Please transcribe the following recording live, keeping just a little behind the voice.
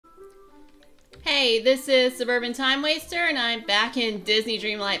Hey, this is Suburban Time Waster, and I'm back in Disney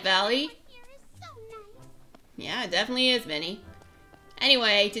Dreamlight Valley. Yeah, it definitely is, Minnie.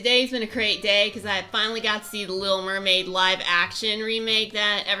 Anyway, today's been a great day because I finally got to see the Little Mermaid live-action remake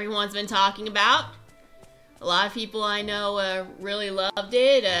that everyone's been talking about. A lot of people I know really loved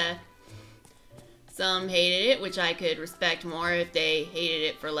it. Some hated it, which I could respect more if they hated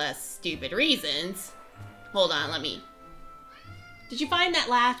it for less stupid reasons. Hold on, let me... Did you find that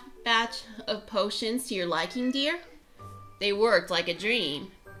last batch of potions to your liking, dear? They worked like a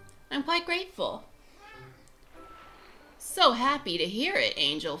dream. I'm quite grateful. So happy to hear it,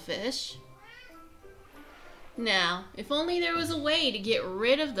 Angelfish. Now, if only there was a way to get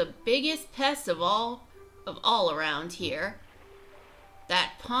rid of the biggest pest of all around here.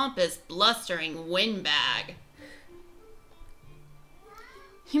 That pompous, blustering windbag.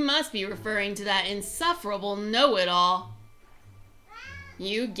 You must be referring to that insufferable know-it-all.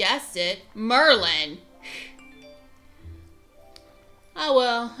 You guessed it, Merlin. Oh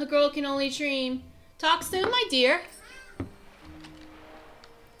well, a girl can only dream. Talk soon, my dear.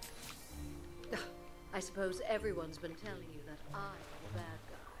 I suppose everyone's been telling you that I'm the bad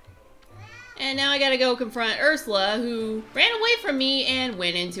guy. And now I gotta go confront Ursula, who ran away from me and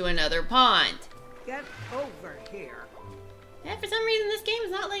went into another pond. Get over here. And for some reason this game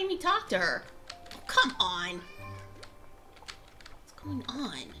is not letting me talk to her. Oh, come on. What's going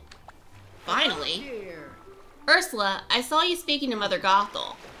on? Finally. Ursula, I saw you speaking to Mother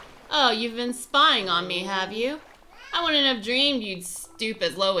Gothel. Oh, you've been spying on me, have you? I wouldn't have dreamed you'd stoop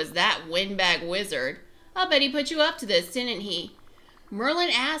as low as that windbag wizard. I'll bet he put you up to this, didn't he?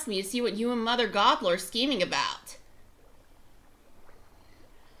 Merlin asked me to see what you and Mother Gothel are scheming about.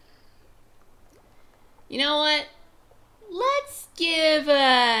 You know what? Let's give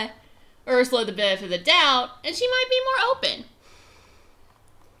Ursula the benefit of the doubt, and she might be more open.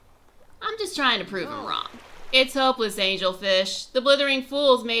 I'm just trying to prove him wrong. It's hopeless, Angelfish. The blithering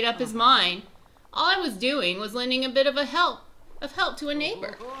fool's made up his mind. All I was doing was lending a bit of help to a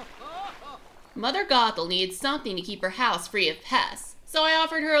neighbor. Mother Gothel needed something to keep her house free of pests, so I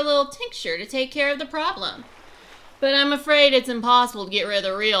offered her a little tincture to take care of the problem. But I'm afraid it's impossible to get rid of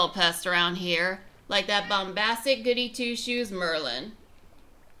the real pest around here, like that bombastic goody two-shoes Merlin.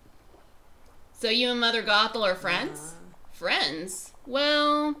 So you and Mother Gothel are friends? Friends?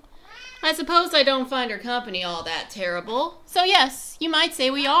 Well, I suppose I don't find her company all that terrible. So yes, you might say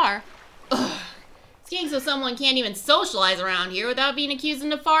we are. Ugh. Skiing so someone can't even socialize around here without being accused of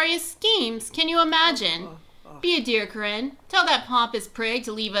nefarious schemes. Can you imagine? Be a dear, Corinne. Tell that pompous prig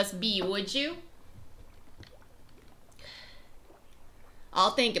to leave us be, would you?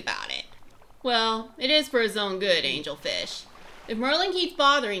 I'll think about it. Well, it is for his own good, Angelfish. If Merlin keeps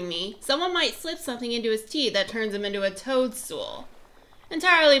bothering me, someone might slip something into his tea that turns him into a toadstool.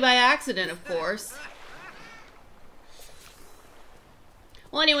 Entirely by accident, of course.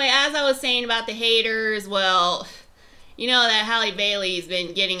 Well, anyway, as I was saying about the haters, well, you know that Halle Bailey's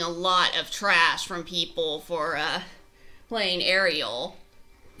been getting a lot of trash from people for playing Ariel.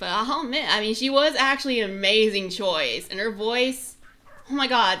 But I'll admit, I mean, she was actually an amazing choice. And her voice, oh my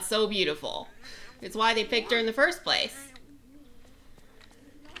god, so beautiful. It's why they picked her in the first place.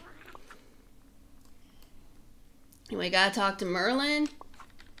 Anyway, gotta talk to Merlin.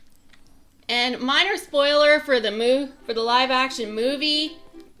 And minor spoiler for the live-action movie,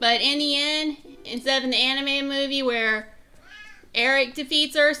 but in the end, instead of in the animated movie where Eric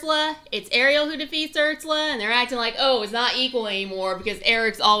defeats Ursula, it's Ariel who defeats Ursula, and they're acting like, oh, it's not equal anymore because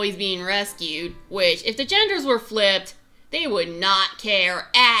Eric's always being rescued, which, if the genders were flipped, they would not care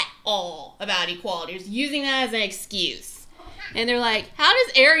at all about equality. Just using that as an excuse. And they're like, how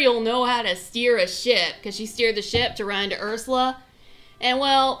does Ariel know how to steer a ship? Because she steered the ship to run to Ursula. And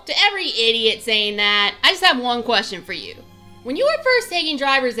well, to every idiot saying that, I just have one question for you. When you were first taking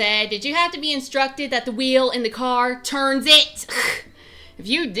driver's ed, did you have to be instructed that the wheel in the car turns it? If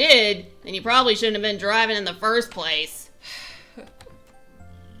you did, then you probably shouldn't have been driving in the first place.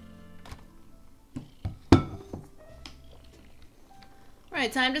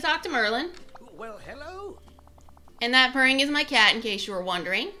 Alright, time to talk to Merlin. Well, hello. And that purring is my cat, in case you were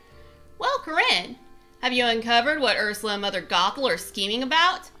wondering. Well, Corinne, have you uncovered what Ursula and Mother Gothel are scheming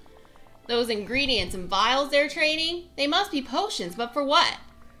about? Those ingredients and vials they're trading? They must be potions, but for what?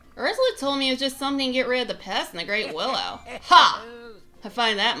 Ursula told me it was just something to get rid of the pest in the Great Willow. Ha! I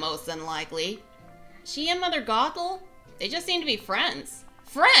find that most unlikely. She and Mother Gothel? They just seem to be friends.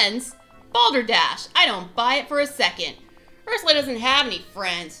 Friends? Balderdash! I don't buy it for a second. Ursula doesn't have any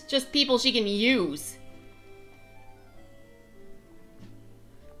friends, just people she can use.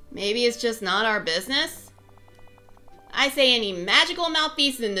 Maybe it's just not our business? I say any magical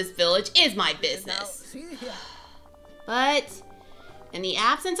malfeasance in this village is my Now, business. see here. But, in the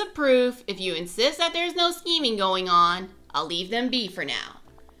absence of proof, if you insist that there's no scheming going on, I'll leave them be for now.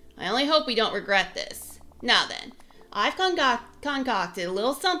 I only hope we don't regret this. Now then, I've concocted a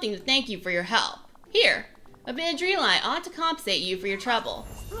little something to thank you for your help. Here, a bit of Dreamlight ought to compensate you for your trouble.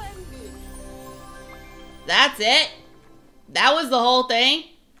 Splendid. That's it? That was the whole thing?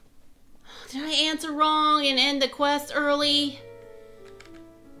 Did I answer wrong and end the quest early?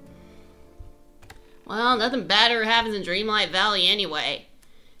 Well, nothing better happens in Dreamlight Valley anyway.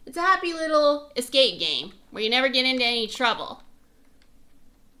 It's a happy little escape game where you never get into any trouble.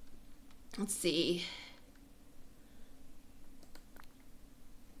 Let's see.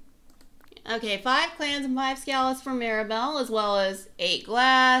 Okay, 5 clans and 5 scallops for Maribel, as well as 8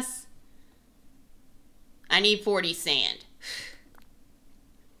 glass. I need 40 sand.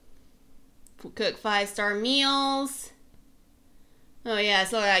 Cook 5-star meals. Oh yeah,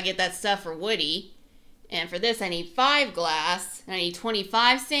 so I gotta get that stuff for Woody. And for this I need 5 glass. And I need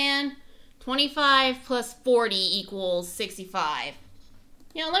 25 sand. 25 plus 40 equals 65.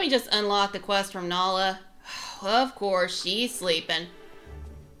 You know, let me just unlock the quest from Nala. Of course, she's sleeping.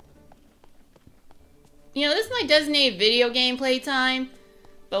 You know, this is my designated video game playtime.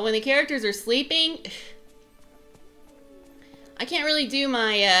 But when the characters are sleeping, I can't really do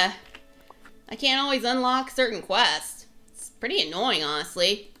my, I can't always unlock certain quests. It's pretty annoying,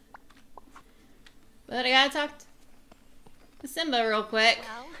 honestly. But I gotta talk to Simba real quick.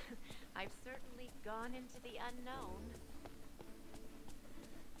 Well, I've certainly gone into the unknown.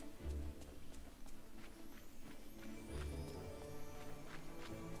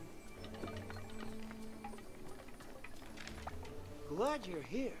 Glad you're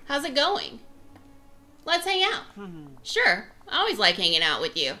here. How's it going? Let's hang out. Sure, I always like hanging out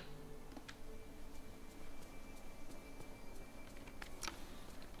with you.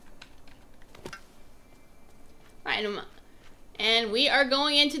 Right, and we are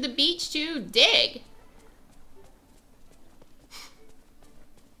going into the beach to dig.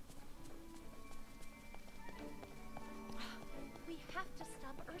 We have to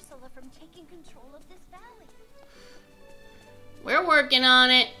stop Ursula from taking control of this valley. We're working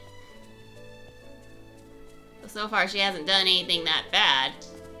on it. So far, she hasn't done anything that bad.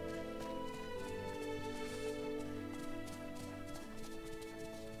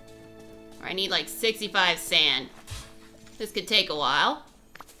 I need like 65 sand. This could take a while.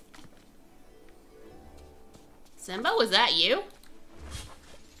 Simba, was that you?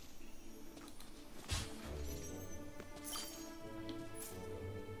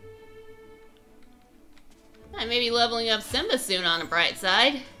 I may be leveling up Simba soon on the bright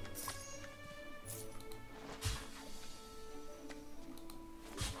side.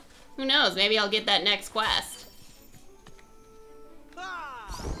 Who knows, maybe I'll get that next quest.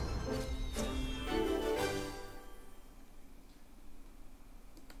 Ah!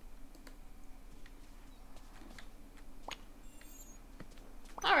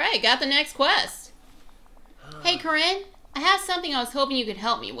 Alright, got the next quest. Hey Corinne, I have something I was hoping you could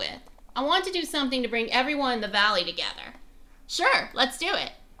help me with. I want to do something to bring everyone in the valley together. Sure, let's do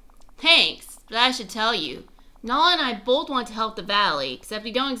it. Thanks, but I should tell you, Nala and I both want to help the valley, except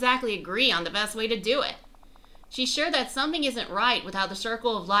we don't exactly agree on the best way to do it. She's sure that something isn't right with how the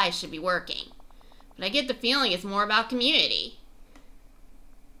circle of life should be working. But I get the feeling it's more about community.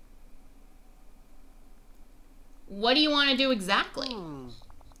 What do you want to do exactly?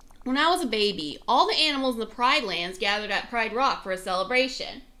 When I was a baby, all the animals in the Pride Lands gathered at Pride Rock for a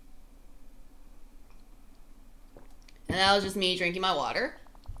celebration. And that was just me drinking my water.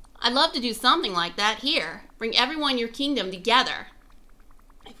 I'd love to do something like that here. Bring everyone in your kingdom together.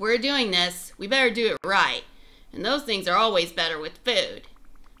 If we're doing this, we better do it right. And those things are always better with food.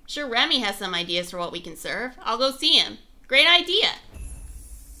 I'm sure Remy has some ideas for what we can serve. I'll go see him. Great idea.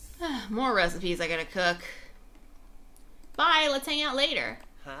 More recipes I gotta cook. Bye, let's hang out later.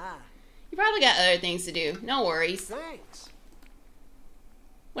 Ah, You probably got other things to do. No worries. thanks.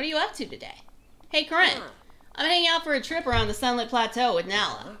 What are you up to today? Hey, Corinne. I'm hanging out for a trip around the Sunlit Plateau with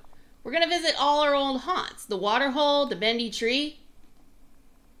Nala. We're gonna visit all our old haunts. The waterhole, the bendy tree.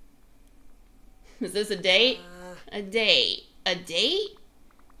 Is this a date? A date. A date?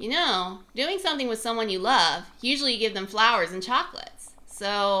 You know, doing something with someone you love, usually you give them flowers and chocolates.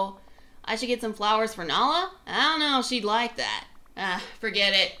 So, I should get some flowers for Nala? I don't know if she'd like that.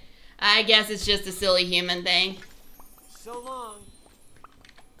 Forget it. I guess it's just a silly human thing. So long.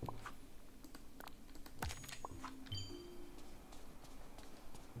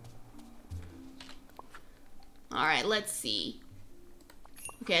 Alright, let's see.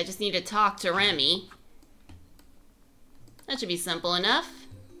 Okay, I just need to talk to Remy. That should be simple enough.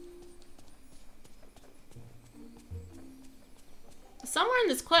 Somewhere in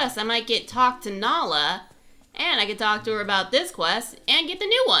this quest, I might get talk to Nala, and I could talk to her about this quest and get the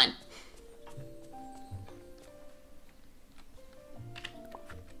new one.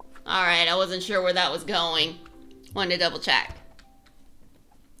 Alright, I wasn't sure where that was going. Wanted to double check.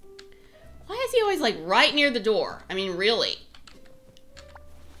 Why is he always like right near the door? I mean, really?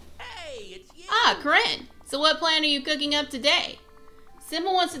 Hey, it's you. Ah, Corinne. So what plan are you cooking up today? Simba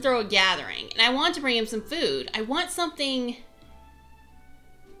wants to throw a gathering, and I want to bring him some food. I want something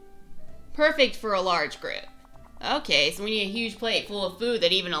perfect for a large group. Okay, so we need a huge plate full of food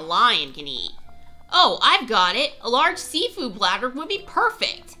that even a lion can eat. Oh, I've got it. A large seafood platter would be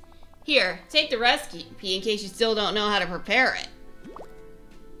perfect. Here, take the recipe in case you still don't know how to prepare it.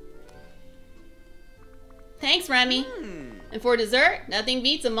 Thanks, Remy. And for dessert, nothing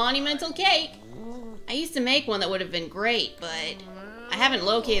beats a monumental cake. I used to make one that would have been great, but I haven't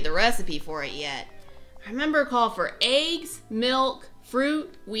located the recipe for it yet. I remember it called for eggs, milk,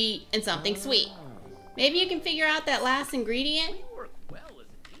 fruit, wheat, and something sweet. Maybe you can figure out that last ingredient?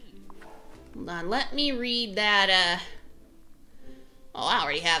 Hold on, let me read that, Oh, I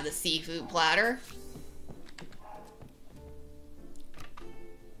already have the seafood platter.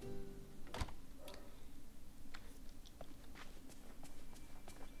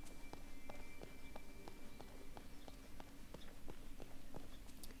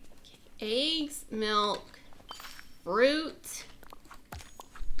 Eggs, milk, fruit,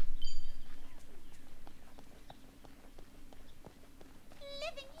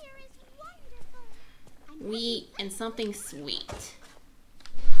 Living here is wonderful. wheat, and something sweet.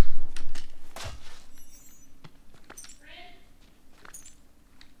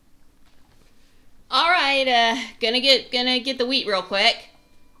 Alright, gonna get the wheat real quick.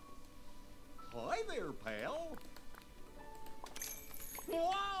 Hi there, pal.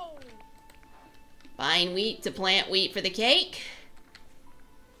 Whoa! Buying wheat to plant wheat for the cake.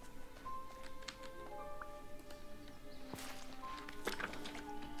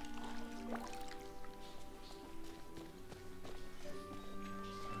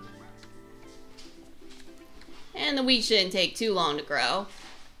 And the wheat shouldn't take too long to grow.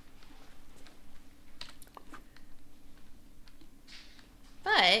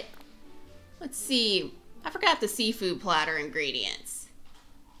 But, let's see. I forgot the seafood platter ingredients.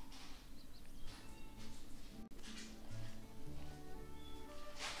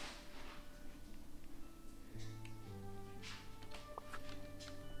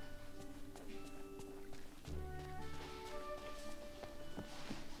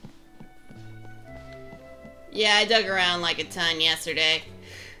 Yeah, I dug around like a ton yesterday.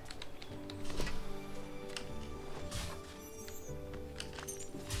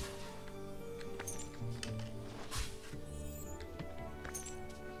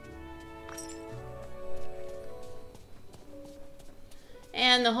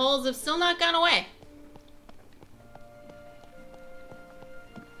 And the holes have still not gone away.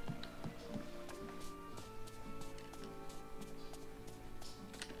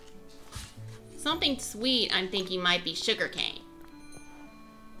 Something sweet I'm thinking might be sugarcane.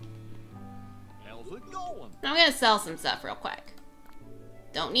 How's it going? I'm gonna sell some stuff real quick.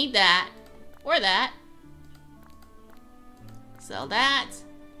 Don't need that. Or that. Sell that.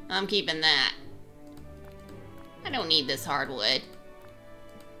 I'm keeping that. I don't need this hardwood.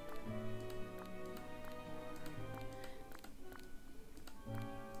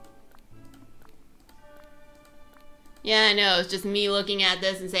 Yeah, I know, it's just me looking at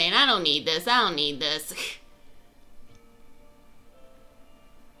this and saying, I don't need this, I don't need this.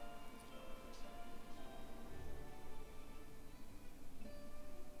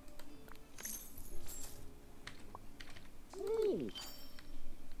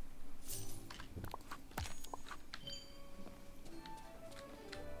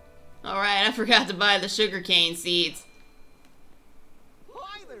 Alright, I forgot to buy the sugarcane seeds.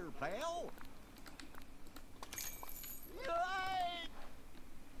 Hi there, pal.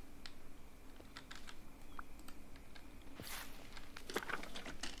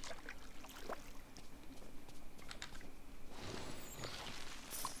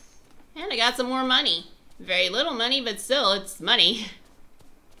 And I got some more money. Very little money, but still, it's money.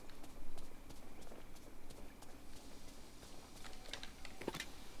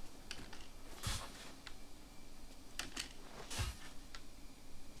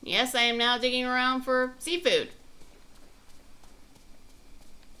 Yes, I am now digging around for seafood.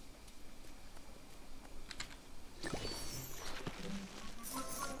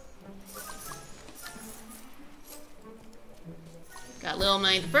 Got little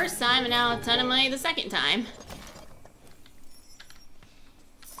money the first time and now a ton of money the second time.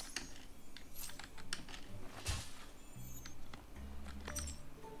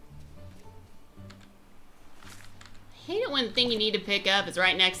 when the thing you need to pick up is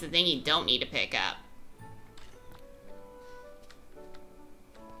right next to the thing you don't need to pick up.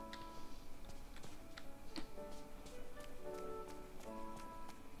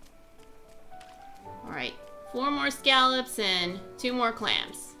 Alright, 4 more scallops and 2 more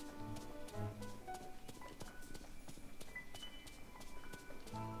clams.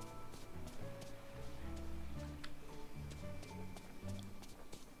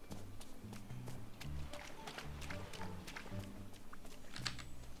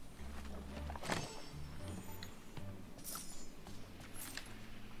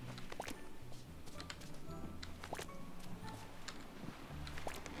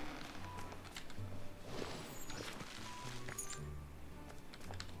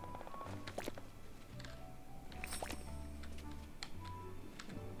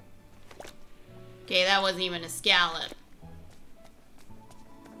 Okay, that wasn't even a scallop.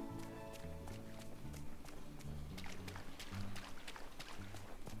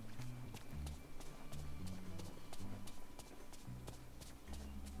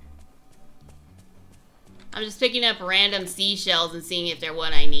 I'm just picking up random seashells and seeing if they're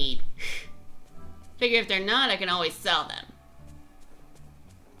what I need. Figure if they're not, I can always sell them.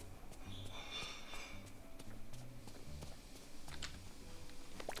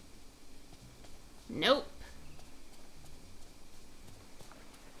 Nope.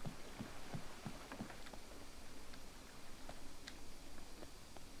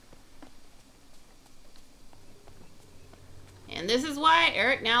 And this is why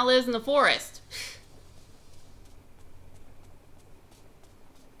Eric now lives in the forest.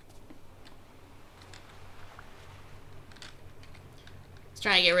 Let's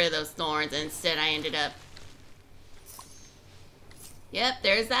try to get rid of those thorns, and instead I ended up... Yep,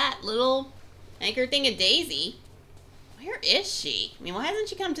 there's that little anchor thing of Daisy. Where is she? I mean, why hasn't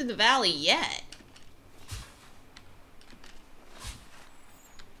she come to the valley yet?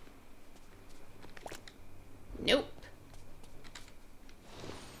 Nope.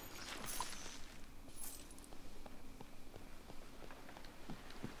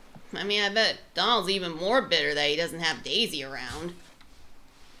 I mean, I bet Donald's even more bitter that he doesn't have Daisy around.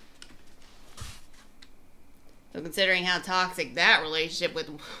 So considering how toxic that relationship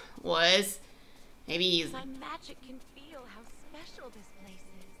was, maybe he's... My magic can feel how special this place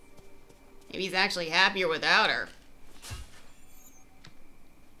is. Maybe he's actually happier without her.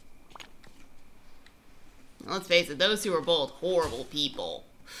 Let's face it, those two are both horrible people.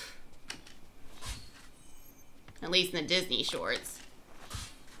 At least in the Disney shorts.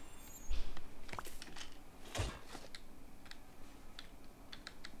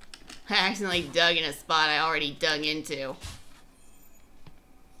 I accidentally dug in a spot I already dug into.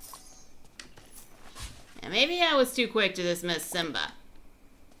 And maybe I was too quick to dismiss Simba.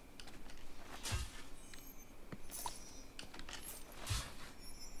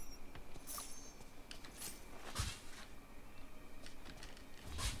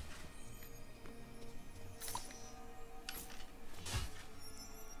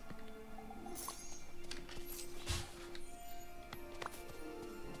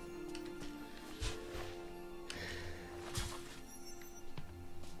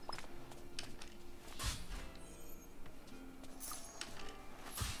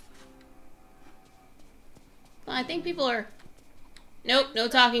 I think people are... Nope, no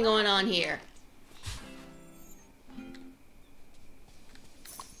talking going on here.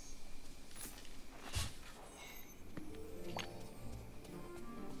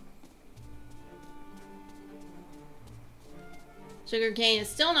 Sugarcane is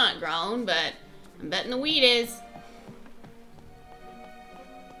still not grown, but I'm betting the wheat is.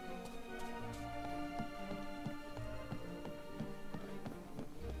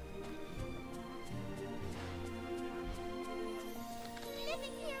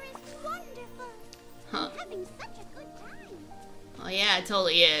 Yeah, it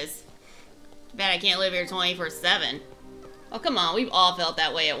totally is. Too bad I can't live here 24/7. Oh, come on, we've all felt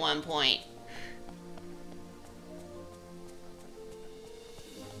that way at one point.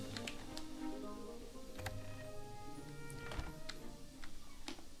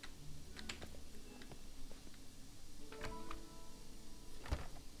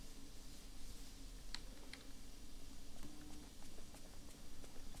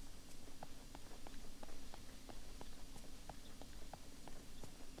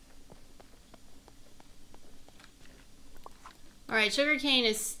 Alright, Sugarcane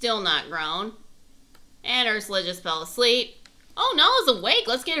is still not grown. And Ursula just fell asleep. Oh, Nala's awake.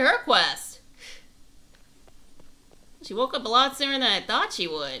 Let's get her quest. She woke up a lot sooner than I thought she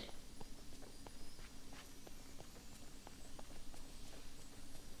would.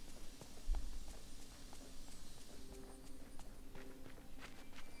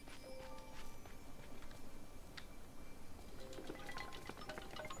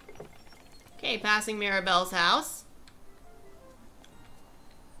 Okay, passing Mirabelle's house.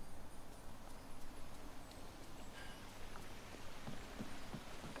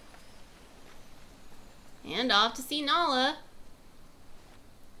 And off to see Nala.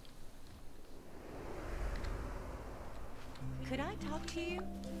 Could I talk to you?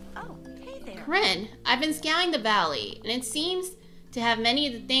 Oh, hey there. Corinne, I've been scouting the valley, and it seems to have many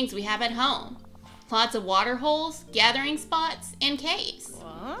of the things we have at home. Lots of water holes, gathering spots, and caves.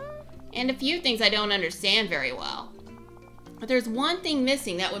 What? And a few things I don't understand very well. But there's one thing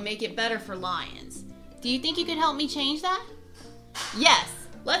missing that would make it better for lions. Do you think you could help me change that? Yes!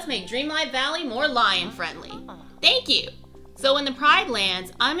 Let's make Dreamlight Valley more lion-friendly. Thank you! So when the Pride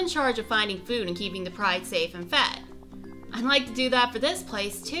lands, I'm in charge of finding food and keeping the Pride safe and fed. I'd like to do that for this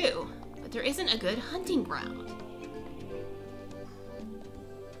place too, but there isn't a good hunting ground.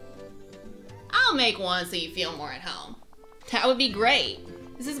 I'll make one so you feel more at home. That would be great.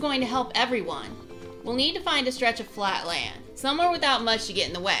 This is going to help everyone. We'll need to find a stretch of flat land, somewhere without much to get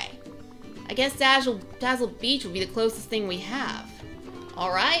in the way. I guess Dazzle Beach will be the closest thing we have.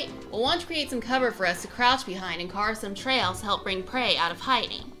 Alright, we'll want to create some cover for us to crouch behind and carve some trails to help bring prey out of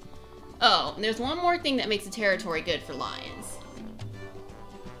hiding. Oh, and there's one more thing that makes the territory good for lions.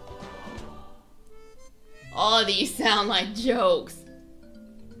 All of these sound like jokes.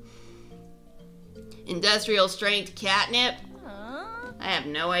 Industrial strength catnip? I have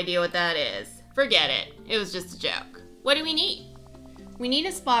no idea what that is. Forget it. It was just a joke. What do we need? We need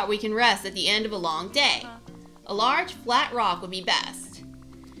a spot we can rest at the end of a long day. A large, flat rock would be best.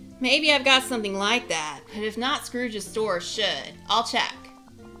 Maybe I've got something like that, but if not, Scrooge's store should. I'll check.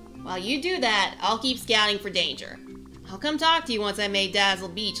 While you do that, I'll keep scouting for danger. I'll come talk to you once I made Dazzle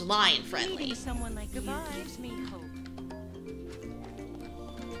Beach lion-friendly. Meeting someone like you gives me hope.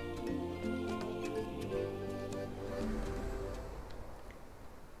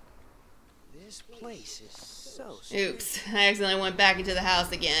 This place is so Oops, I accidentally went back into the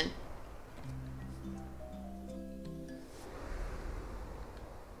house again.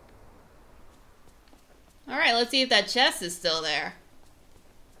 Alright, let's see if that chest is still there.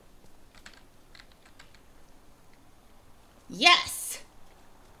 Yes!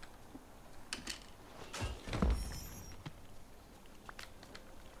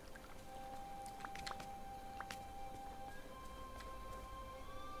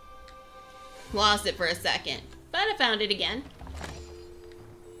 Lost it for a second, but I found it again.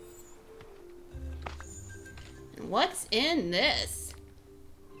 And what's in this?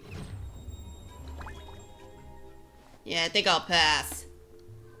 Yeah, I think I'll pass.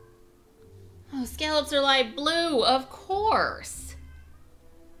 Oh, scallops are light blue, of course.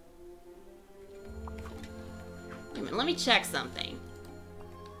 Wait a minute, let me check something.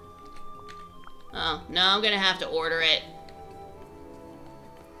 Oh, no, I'm gonna have to order it.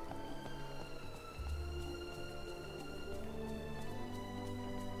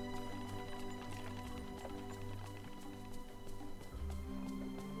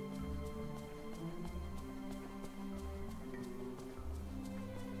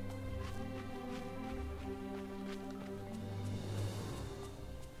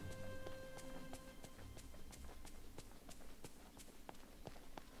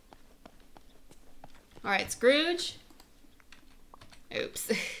 Alright, Scrooge.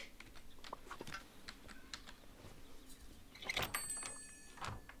 Oops.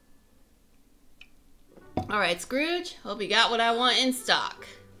 Alright, Scrooge. Hope you got what I want in stock.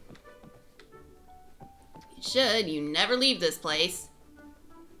 You should. You never leave this place.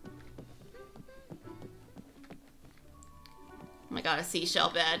 Oh my god, a seashell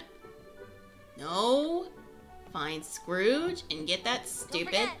bed. No. Find Scrooge and get that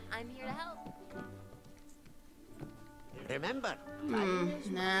stupid... Don't forget, I'm here to help. Remember? Nah.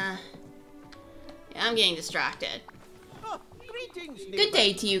 Yeah, I'm getting distracted. Oh, greetings, Good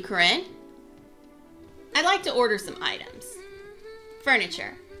day to you, Corinne. I'd like to order some items.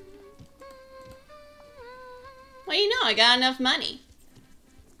 Furniture. Well, you know I got enough money.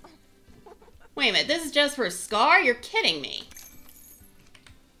 Wait a minute, this is just for a scar? You're kidding me.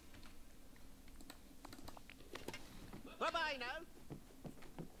 Bye-bye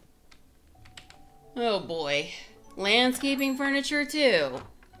now. Oh boy. Landscaping furniture too.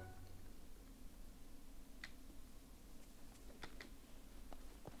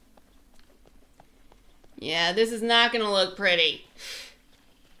 Yeah, this is not gonna look pretty.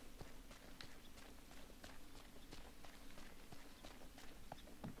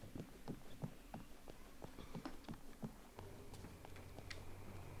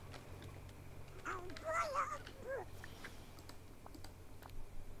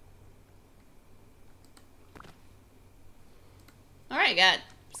 Alright, got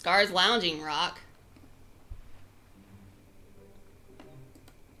Scar's Lounging Rock.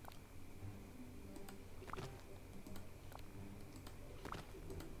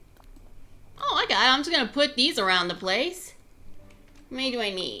 Oh, I got it. I'm just gonna put these around the place. How many do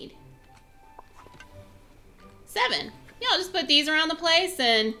I need? 7. Yeah, I'll just put these around the place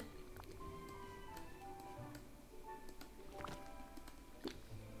and...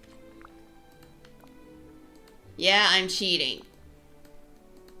 Yeah, I'm cheating.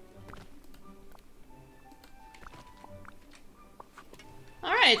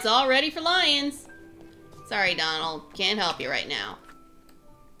 Alright, it's all ready for lions. Sorry, Donald. Can't help you right now.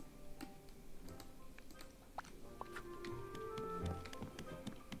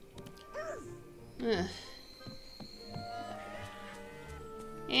 Ugh.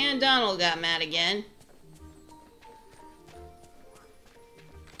 And Donald got mad again.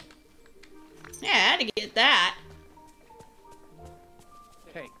 Yeah, I had to get that.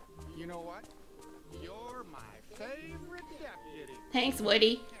 Hey, you know what? You're my favorite deputy. Thanks,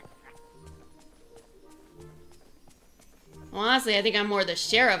 Woody. Honestly, I think I'm more the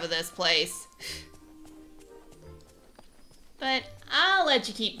sheriff of this place. But I'll let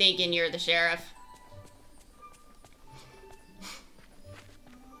you keep thinking you're the sheriff.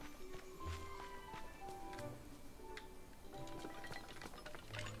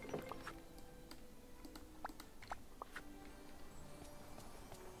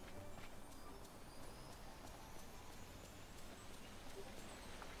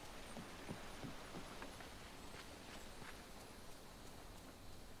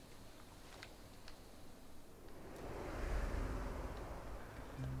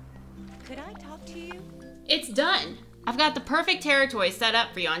 Could I talk to you? It's done. I've got the perfect territory set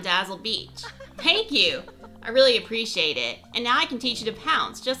up for you on Dazzle Beach. Thank you. I really appreciate it. And now I can teach you to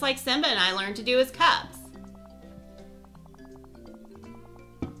pounce, just like Simba and I learned to do as cubs.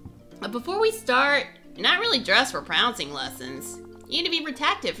 But before we start, you're not really dressed for pouncing lessons. You need to be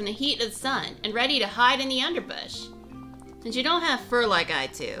protected from the heat of the sun and ready to hide in the underbush. Since you don't have fur like I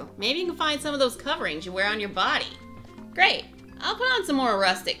do, maybe you can find some of those coverings you wear on your body. Great. I'll put on some more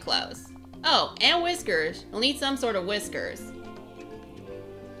rustic clothes. Oh, and whiskers. You'll need some sort of whiskers.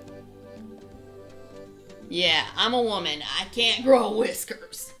 Yeah, I'm a woman. I can't grow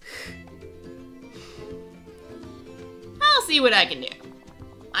whiskers. I'll see what I can do.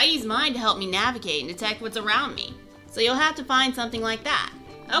 I use mine to help me navigate and detect what's around me. So you'll have to find something like that.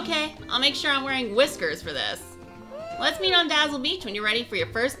 Okay, I'll make sure I'm wearing whiskers for this. Let's meet on Dazzle Beach when you're ready for your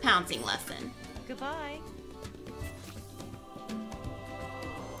first pouncing lesson. Goodbye.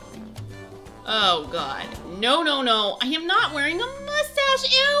 Oh god. No, no, no. I am not wearing a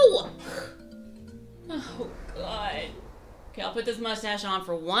mustache. Ew! Oh god. Okay, I'll put this mustache on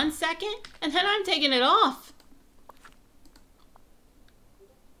for 1 second, and then I'm taking it off.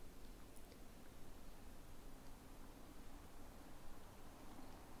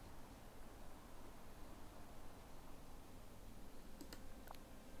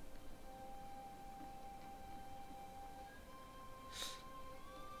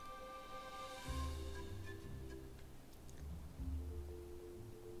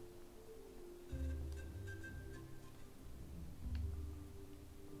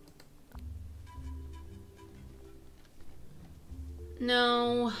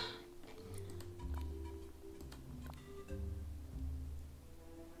 No.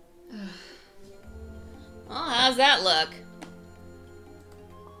 Well, how's that look?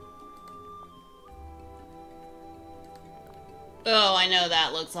 Oh, I know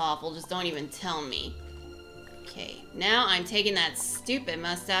that looks awful. Just don't even tell me. Okay, now I'm taking that stupid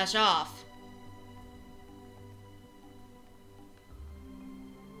mustache off.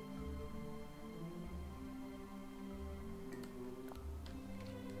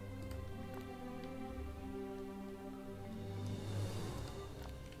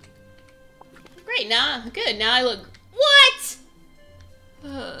 Great, now, good, now I look, what?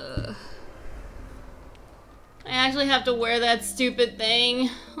 I actually have to wear that stupid thing.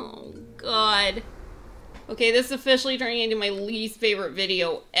 Oh, God. Okay, this is officially turning into my least favorite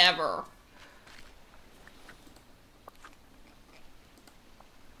video ever.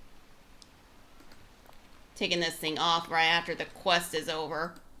 Taking this thing off right after the quest is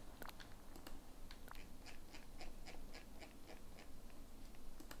over.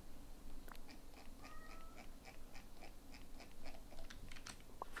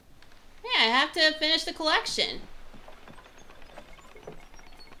 Yeah, I have to finish the collection.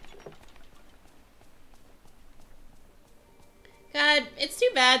 God, it's too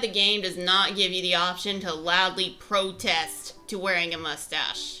bad the game does not give you the option to loudly protest to wearing a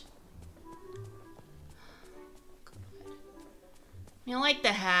mustache. I like the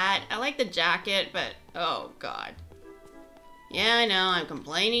hat, I like the jacket, but oh god. Yeah, I know, I'm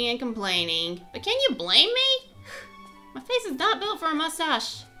complaining and complaining, but can you blame me? My face is not built for a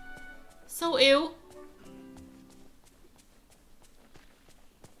mustache. So ew.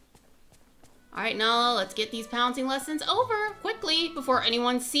 Alright, Nala, let's get these pouncing lessons over quickly before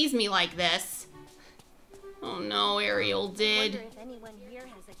anyone sees me like this. Oh no, Ariel did. Wonder if anyone here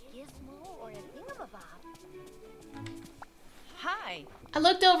has a gizmo or a thingamabob. Hi. I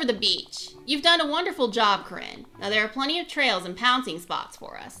looked over the beach. You've done a wonderful job, Corinne. Now there are plenty of trails and pouncing spots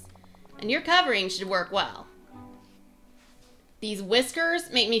for us. And your covering should work well. These whiskers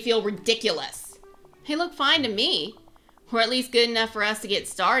make me feel ridiculous. They look fine to me. Or at least good enough for us to get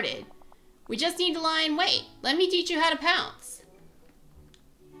started. We just need to lie in wait. Let me teach you how to pounce.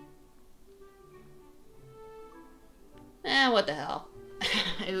 What the hell?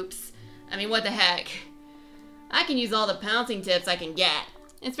 Oops. I mean, what the heck? I can use all the pouncing tips I can get.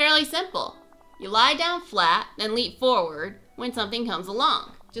 It's fairly simple. You lie down flat, then leap forward when something comes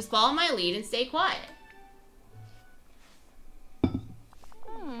along. Just follow my lead and stay quiet.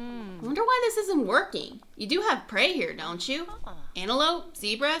 I wonder why this isn't working. You do have prey here, don't you? Antelope,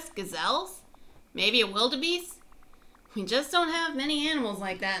 zebras, gazelles, maybe a wildebeest? We just don't have many animals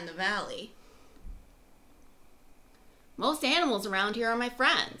like that in the valley. Most animals around here are my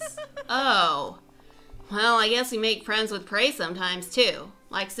friends. Oh. Well, I guess we make friends with prey sometimes too,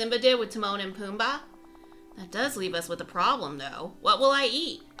 like Simba did with Timon and Pumbaa. That does leave us with a problem though. What will I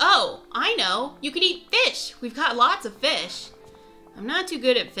eat? Oh, I know. You could eat fish. We've got lots of fish. I'm not too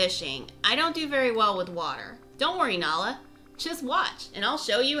good at fishing. I don't do very well with water. Don't worry, Nala. Just watch, and I'll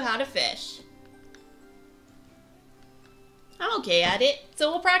show you how to fish. I'm okay at it, so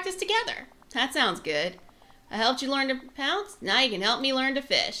we'll practice together. That sounds good. I helped you learn to pounce, now you can help me learn to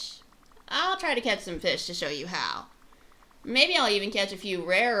fish. I'll try to catch some fish to show you how. Maybe I'll even catch a few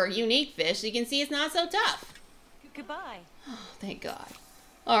rare or unique fish so you can see it's not so tough. Goodbye. Oh, thank God.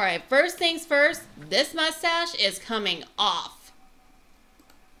 Alright, first things first, this mustache is coming off.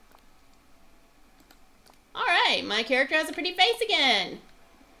 Alright, my character has a pretty face again.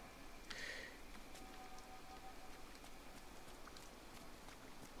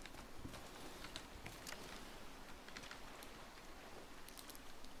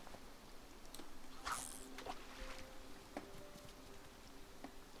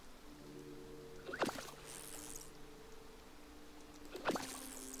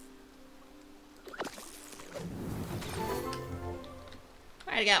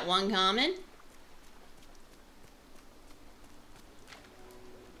 Alright, I got one common.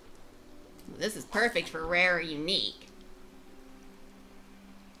 This is perfect for rare or unique.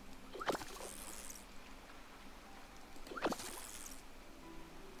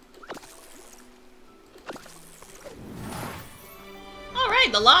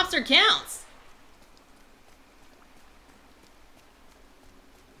 Alright, the lobster counts.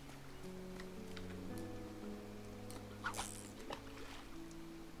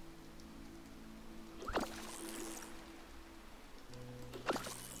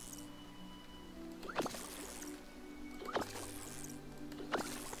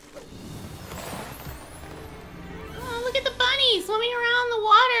 Swimming around the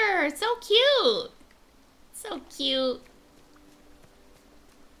water. It's so cute. So cute.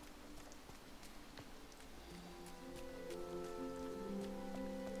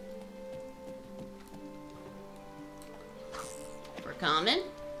 We're common.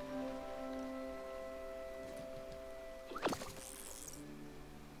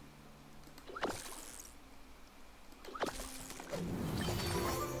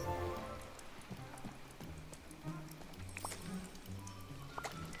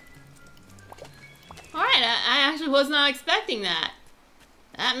 I actually was not expecting that.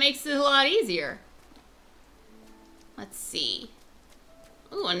 That makes it a lot easier. Let's see.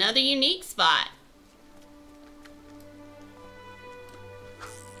 Ooh, another unique spot.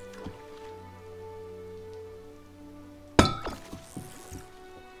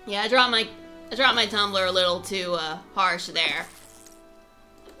 Yeah, I dropped my tumbler a little too harsh there.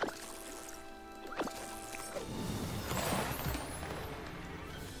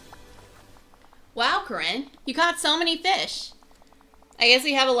 Wow, Corinne, you caught so many fish. I guess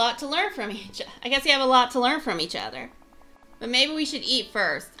we have a lot to learn from each other. But maybe we should eat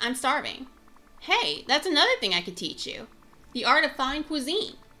first. I'm starving. Hey, that's another thing I could teach you. The art of fine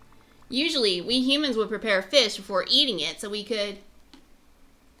cuisine. Usually, we humans would prepare fish before eating it so we could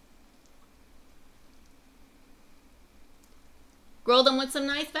grill them with some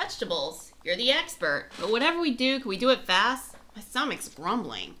nice vegetables. You're the expert. But whatever we do, can we do it fast? My stomach's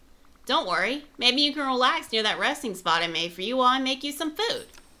grumbling. Don't worry. Maybe you can relax near that resting spot I made for you while I make you some food.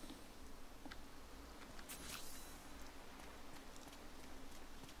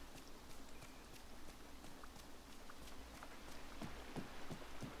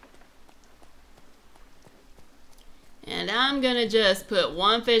 And I'm gonna just put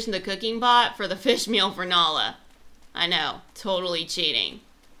one fish in the cooking pot for the fish meal for Nala. I know, totally cheating.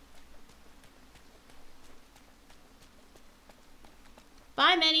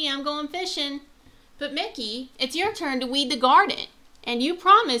 Bye, Minnie, I'm going fishing. But Mickey, it's your turn to weed the garden. And you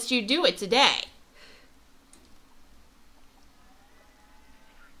promised you'd do it today.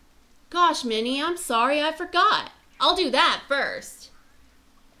 Gosh, Minnie, I'm sorry, I forgot. I'll do that first.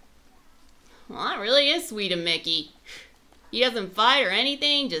 Well, that really is sweet of Mickey. He doesn't fight or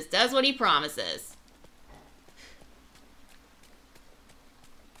anything, just does what he promises.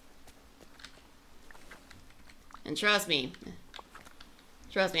 And trust me,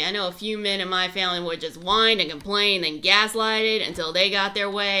 I know a few men in my family would just whine and complain and gaslight it until they got their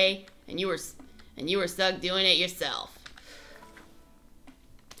way, and you were stuck doing it yourself.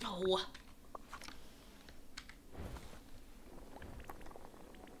 Oh.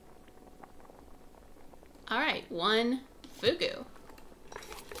 Alright, one fugu.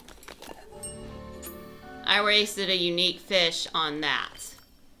 I wasted a unique fish on that.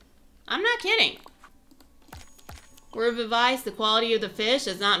 I'm not kidding. Word of advice, the quality of the fish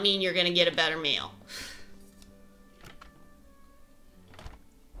does not mean you're going to get a better meal.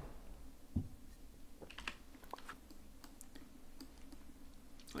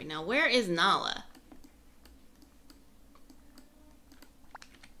 Wait, now where is Nala?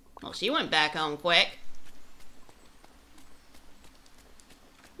 Well, she went back home quick.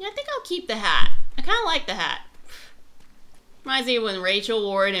 Yeah, I think I'll keep the hat. I kind of like the hat. Reminds me of when Rachel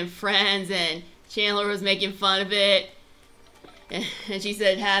wore it in Friends and Chandler was making fun of it. And she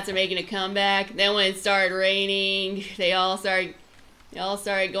said hats are making a comeback. Then when it started raining, they all started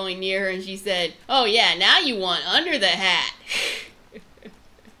going near her and she said, "Oh yeah, now you want under the hat."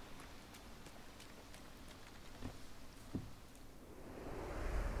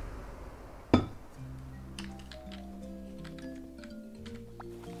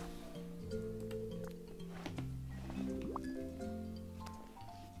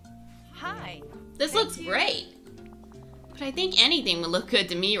 Hi. This looks great. But I think anything would look good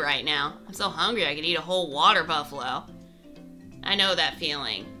to me right now. I'm so hungry I could eat a whole water buffalo. I know that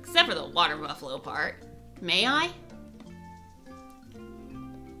feeling, except for the water buffalo part. May I?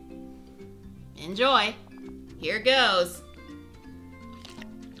 Enjoy. Here goes.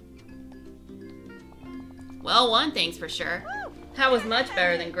 Well, one thing's for sure. That was much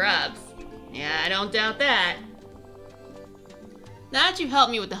better than grubs. Yeah, I don't doubt that. Now that you've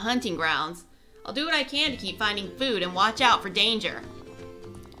helped me with the hunting grounds, I'll do what I can to keep finding food and watch out for danger.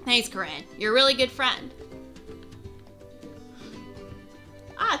 Thanks, Corinne. You're a really good friend.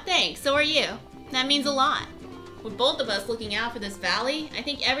 Ah, thanks. So are you. That means a lot. With both of us looking out for this valley, I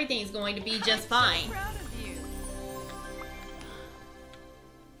think everything's going to be just fine. I'm so proud of you.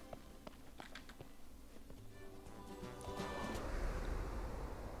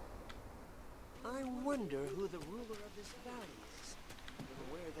 I wonder who the ruler of this valley is,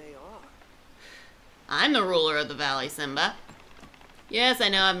 or where they are. I'm the ruler of the valley, Simba. Yes, I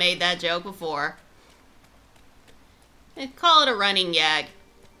know I've made that joke before. I'd call it a running gag.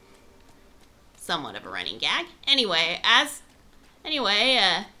 Somewhat of a running gag. Anyway, as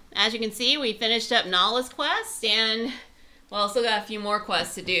you can see, we finished up Nala's quest, and, well, still got a few more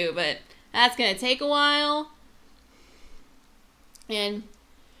quests to do, but that's gonna take a while. And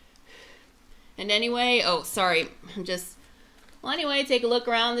anyway, oh, sorry, well, anyway, take a look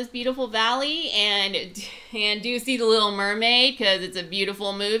around this beautiful valley and do see The Little Mermaid, because it's a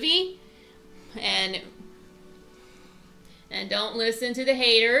beautiful movie. And don't listen to the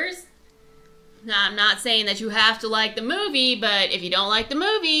haters. Now, I'm not saying that you have to like the movie, but if you don't like the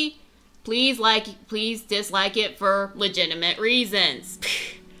movie, please dislike it for legitimate reasons.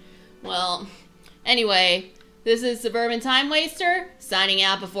 Well, anyway, this is Suburban Time Waster, signing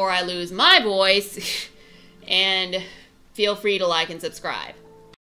out before I lose my voice, and feel free to like and subscribe.